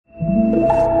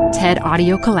TED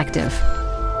Audio Collective.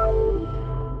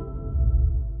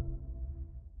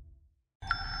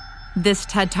 This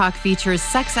TED Talk features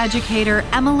sex educator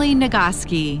Emily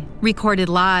Nagoski, recorded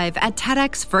live at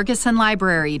TEDx Ferguson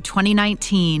Library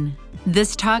 2019.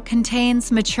 This talk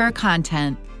contains mature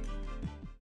content.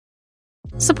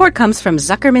 Support comes from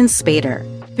Zuckerman Spader.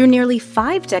 Through nearly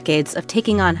 5 decades of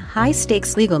taking on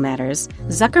high-stakes legal matters,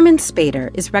 Zuckerman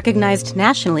Spader is recognized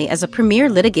nationally as a premier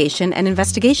litigation and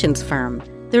investigations firm.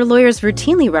 Their lawyers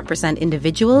routinely represent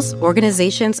individuals,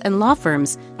 organizations, and law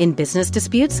firms in business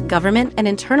disputes, government and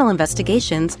internal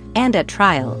investigations, and at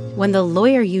trial, when the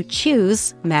lawyer you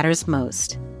choose matters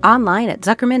most. Online at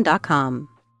Zuckerman.com.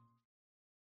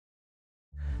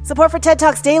 Support for TED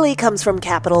Talks Daily comes from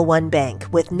Capital One Bank.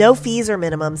 With no fees or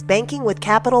minimums, banking with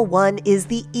Capital One is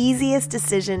the easiest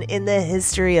decision in the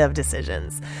history of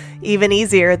decisions. Even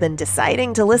easier than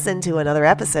deciding to listen to another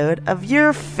episode of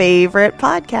your favorite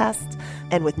podcast.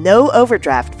 And with no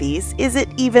overdraft fees, is it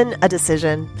even a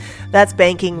decision? That's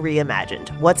banking reimagined.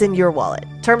 What's in your wallet?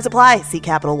 Terms apply. See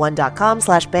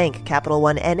CapitalOne.com/bank. Capital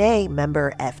One N.A.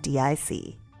 member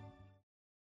FDIC.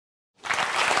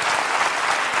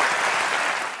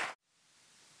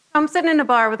 I'm sitting in a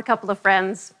bar with a couple of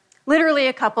friends, literally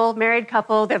a couple, married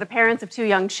couple. They're the parents of 2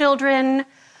 young children,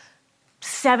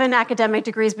 7 academic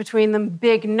degrees between them,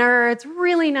 big nerds,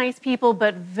 really nice people,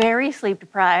 but very sleep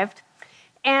deprived.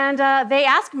 And they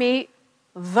ask me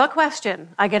the question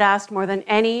I get asked more than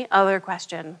any other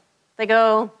question. They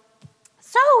go,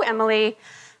 "So, Emily,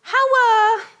 how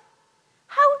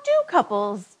do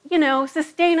couples,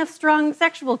 sustain a strong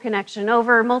sexual connection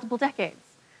over multiple decades?"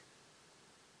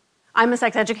 I'm a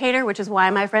sex educator, which is why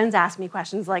my friends ask me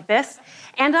questions like this.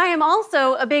 And I am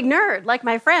also a big nerd, like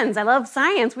my friends. I love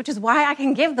science, which is why I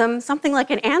can give them something like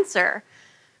an answer.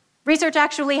 Research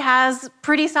actually has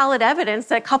pretty solid evidence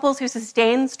that couples who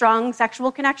sustain strong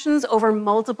sexual connections over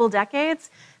multiple decades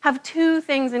have 2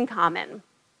 things in common.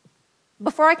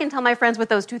 Before I can tell my friends what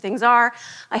those 2 things are,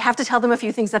 I have to tell them a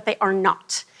few things that they are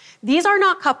not. These are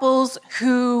not couples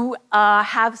who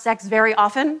have sex very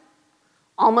often.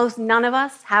 Almost none of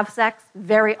us have sex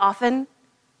very often.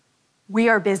 We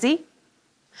are busy.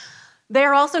 They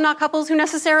are also not couples who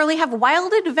necessarily have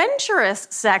wild, adventurous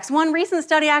sex. One recent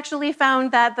study actually found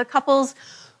that the couples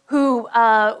who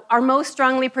are most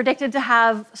strongly predicted to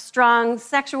have strong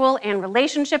sexual and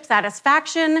relationship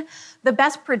satisfaction, the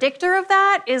best predictor of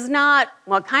that is not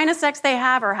what kind of sex they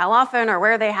have or how often or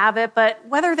where they have it, but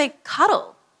whether they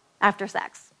cuddle after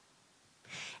sex.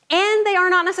 And they are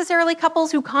not necessarily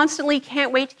couples who constantly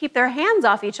can't wait to keep their hands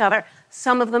off each other.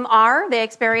 Some of them are. They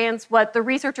experience what the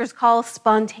researchers call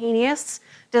spontaneous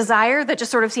desire that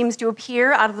just sort of seems to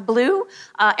appear out of the blue.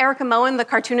 Erica Moen, the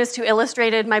cartoonist who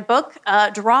illustrated my book,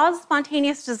 draws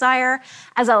spontaneous desire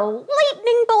as a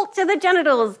lightning bolt to the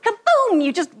genitals. Kaboom!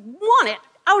 You just want it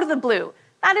out of the blue.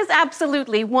 That is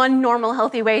absolutely one normal,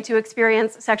 healthy way to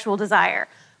experience sexual desire.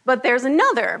 But there's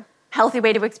another healthy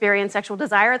way to experience sexual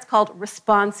desire. It's called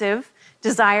responsive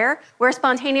desire, where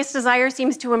spontaneous desire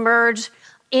seems to emerge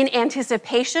in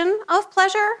anticipation of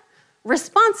pleasure.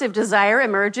 Responsive desire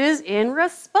emerges in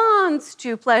response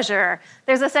to pleasure.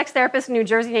 There's a sex therapist in New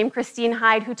Jersey named Christine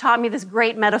Hyde who taught me this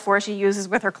great metaphor she uses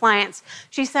with her clients.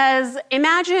 She says,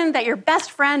 imagine that your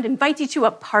best friend invites you to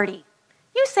a party.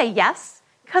 You say yes,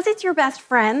 because it's your best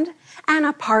friend and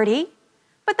a party.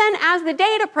 But then as the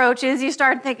date approaches, you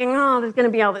start thinking, oh, there's going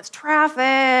to be all this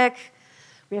traffic.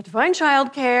 We have to find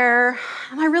childcare.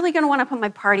 Am I really going to want to put my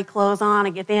party clothes on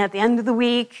and get there at the end of the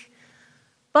week?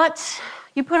 But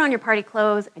you put on your party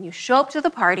clothes and you show up to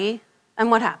the party, and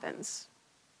what happens?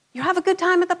 You have a good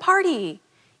time at the party.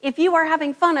 If you are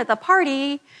having fun at the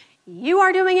party, you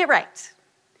are doing it right.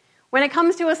 When it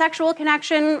comes to a sexual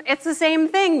connection, it's the same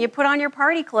thing. You put on your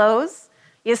party clothes.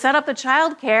 You set up the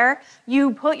childcare,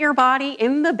 you put your body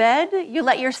in the bed, you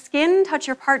let your skin touch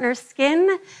your partner's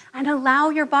skin, and allow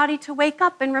your body to wake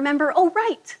up and remember, oh,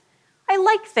 right, I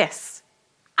like this.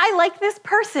 I like this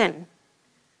person.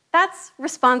 That's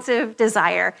responsive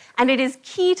desire, and it is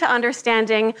key to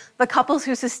understanding the couples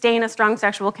who sustain a strong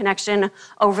sexual connection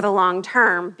over the long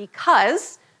term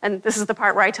because, and this is the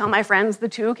part where I tell my friends the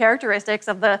 2 characteristics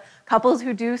of the couples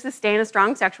who do sustain a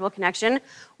strong sexual connection.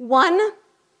 1,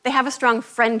 they have a strong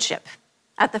friendship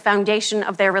at the foundation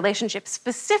of their relationship.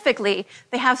 Specifically,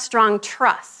 they have strong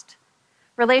trust.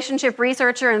 Relationship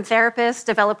researcher and therapist,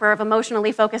 developer of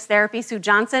emotionally focused therapy, Sue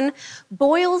Johnson,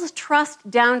 boils trust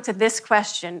down to this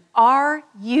question: are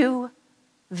you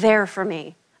there for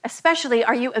me? Especially,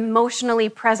 are you emotionally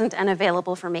present and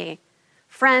available for me?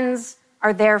 Friends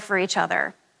are there for each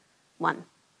other. 1.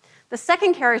 The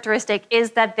second characteristic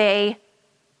is that they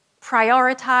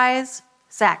prioritize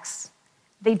sex.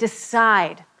 They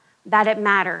decide that it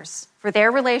matters for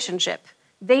their relationship.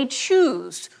 They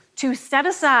choose to set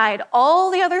aside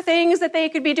all the other things that they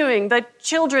could be doing, the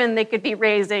children they could be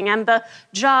raising, and the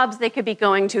jobs they could be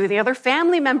going to, the other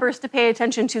family members to pay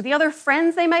attention to, the other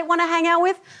friends they might want to hang out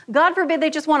with. God forbid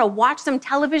they just want to watch some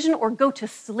television or go to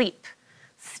sleep.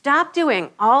 Stop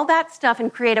doing all that stuff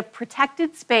and create a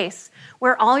protected space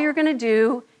where all you're going to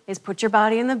do is put your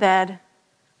body in the bed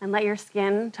and let your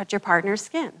skin touch your partner's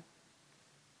skin.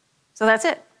 So that's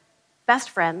it. Best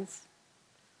friends,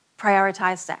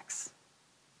 prioritize sex.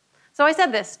 So I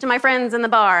said this to my friends in the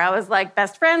bar. I was like,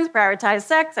 best friends, prioritize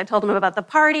sex. I told them about the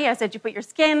party. I said, you put your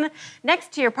skin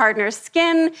next to your partner's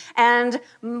skin. And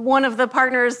one of the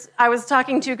partners I was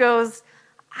talking to goes,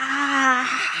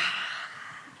 ah.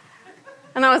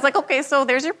 And I was like, okay, so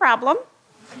there's your problem.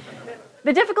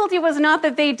 The difficulty was not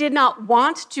that they did not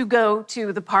want to go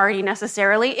to the party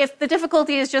necessarily. If the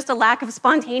difficulty is just a lack of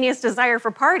spontaneous desire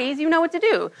for parties, you know what to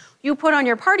do. You put on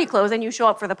your party clothes and you show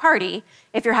up for the party.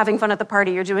 If you're having fun at the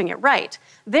party, you're doing it right.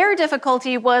 Their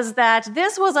difficulty was that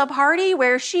this was a party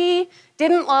where she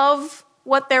didn't love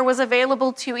what there was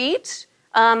available to eat.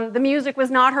 The music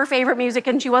was not her favorite music,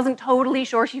 and she wasn't totally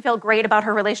sure she felt great about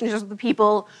her relationships with the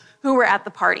people who were at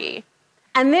the party.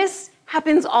 And this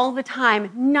happens all the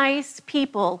time. Nice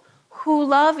people who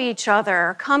love each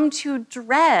other come to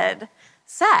dread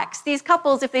sex. These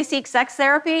couples, if they seek sex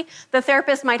therapy, the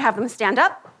therapist might have them stand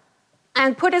up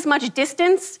and put as much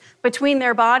distance between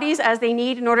their bodies as they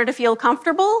need in order to feel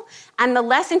comfortable, and the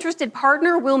less interested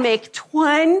partner will make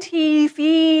 20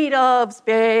 feet of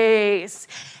space.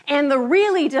 And the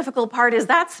really difficult part is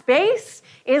that space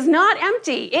is not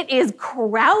empty. It is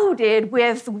crowded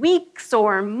with weeks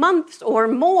or months or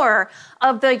more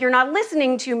of the you're not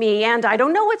listening to me and I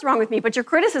don't know what's wrong with me, but your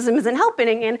criticism isn't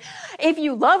helping, and if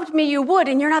you loved me, you would,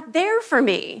 and you're not there for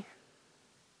me.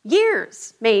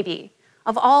 Years, maybe,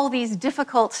 of all these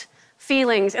difficult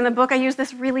feelings. In the book, I use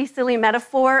this really silly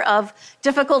metaphor of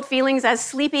difficult feelings as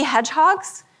sleepy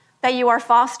hedgehogs that you are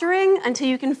fostering until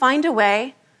you can find a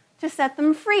way to set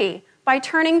them free by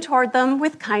turning toward them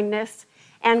with kindness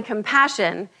and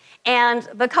compassion. And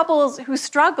the couples who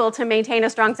struggle to maintain a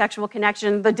strong sexual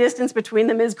connection, the distance between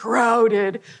them is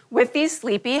crowded with these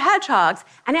sleepy hedgehogs.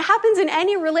 And it happens in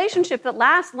any relationship that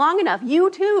lasts long enough. You,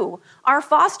 too, are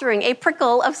fostering a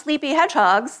prickle of sleepy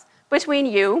hedgehogs between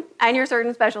you and your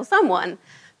certain special someone.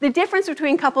 The difference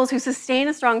between couples who sustain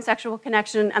a strong sexual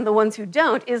connection and the ones who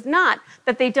don't is not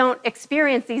that they don't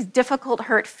experience these difficult,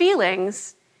 hurt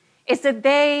feelings. It's that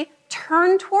they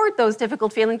turn toward those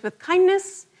difficult feelings with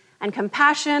kindness and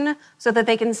compassion so that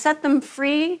they can set them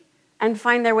free and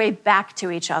find their way back to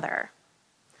each other.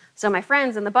 So my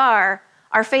friends in the bar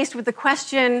are faced with the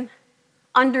question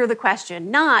under the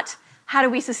question, not how do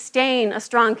we sustain a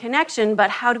strong connection, but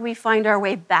how do we find our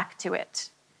way back to it?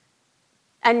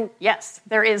 And yes,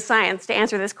 there is science to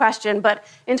answer this question, but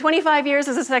in 25 years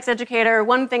as a sex educator,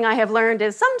 one thing I have learned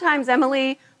is sometimes,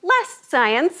 Emily, less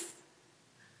science,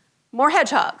 more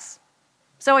hedgehogs.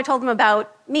 So I told them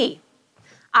about me.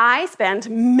 I spent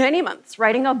many months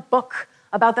writing a book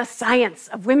about the science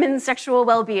of women's sexual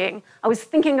well-being. I was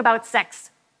thinking about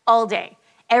sex all day,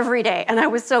 every day, and I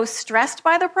was so stressed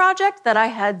by the project that I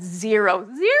had zero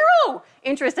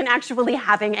interest in actually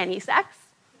having any sex.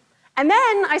 And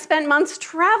then I spent months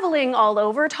traveling all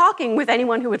over, talking with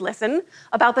anyone who would listen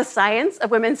about the science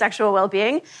of women's sexual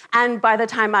well-being. And by the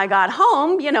time I got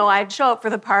home, I'd show up for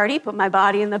the party, put my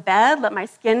body in the bed, let my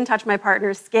skin touch my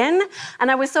partner's skin. And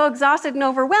I was so exhausted and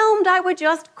overwhelmed, I would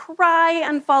just cry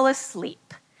and fall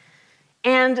asleep.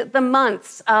 And the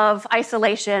months of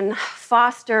isolation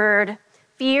fostered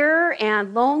fear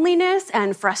and loneliness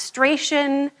and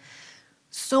frustration.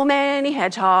 So many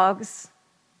hedgehogs.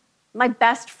 My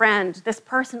best friend, this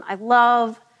person I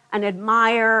love and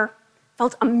admire,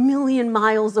 felt a million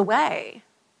miles away.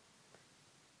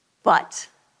 But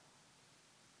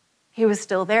he was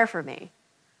still there for me.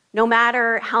 No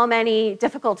matter how many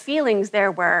difficult feelings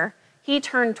there were, he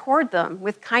turned toward them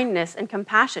with kindness and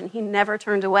compassion. He never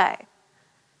turned away.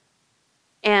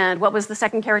 And what was the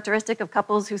second characteristic of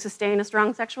couples who sustain a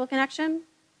strong sexual connection?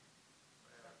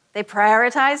 They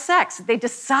prioritize sex. They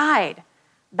decide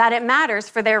that it matters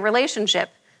for their relationship,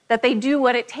 that they do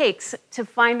what it takes to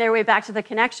find their way back to the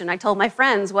connection. I told my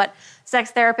friends what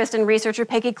sex therapist and researcher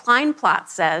Peggy Kleinplatz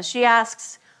says. She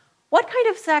asks, what kind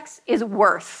of sex is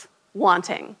worth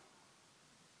wanting?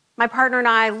 My partner and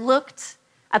I looked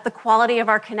at the quality of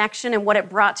our connection and what it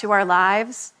brought to our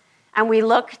lives, and we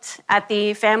looked at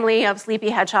the family of sleepy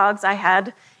hedgehogs I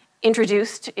had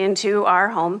introduced into our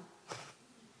home,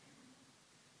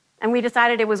 and we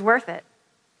decided it was worth it.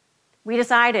 We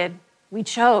decided We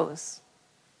chose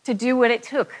to do what it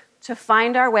took to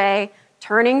find our way,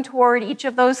 turning toward each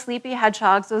of those sleepy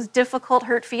hedgehogs, those difficult,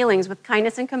 hurt feelings with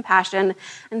kindness and compassion,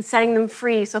 and setting them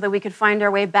free so that we could find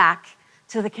our way back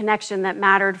to the connection that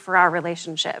mattered for our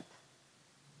relationship.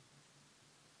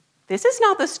 This is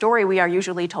not the story we are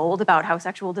usually told about how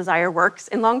sexual desire works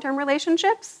in long-term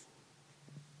relationships.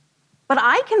 But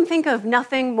I can think of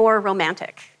nothing more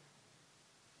romantic,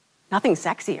 nothing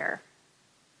sexier,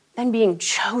 than being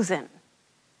chosen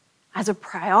as a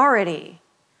priority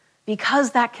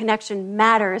because that connection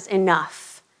matters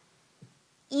enough,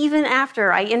 even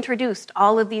after I introduced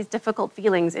all of these difficult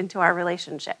feelings into our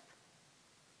relationship.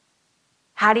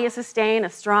 How do you sustain a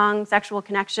strong sexual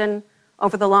connection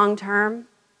over the long term?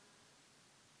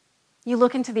 You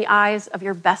look into the eyes of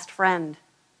your best friend,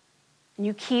 and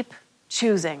you keep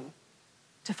choosing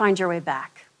to find your way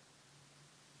back.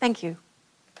 Thank you.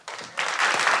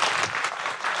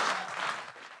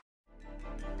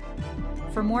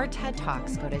 For more TED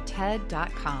Talks, go to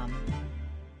TED.com.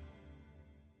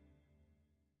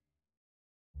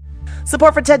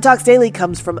 Support for TED Talks Daily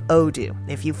comes from Odoo.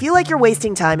 If you feel like you're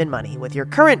wasting time and money with your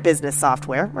current business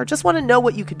software or just want to know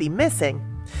what you could be missing,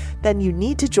 then you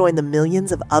need to join the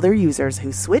millions of other users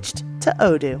who switched to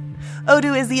Odoo.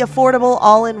 Odoo is the affordable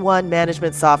all-in-one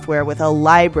management software with a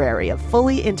library of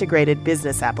fully integrated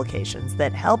business applications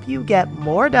that help you get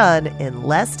more done in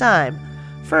less time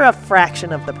for a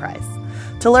fraction of the price.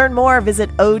 To learn more, visit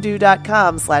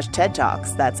odoo.com/TED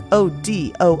Talks. That's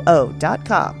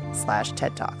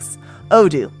ODOO.com/TED Talks.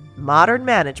 Odoo, modern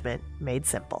management made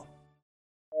simple.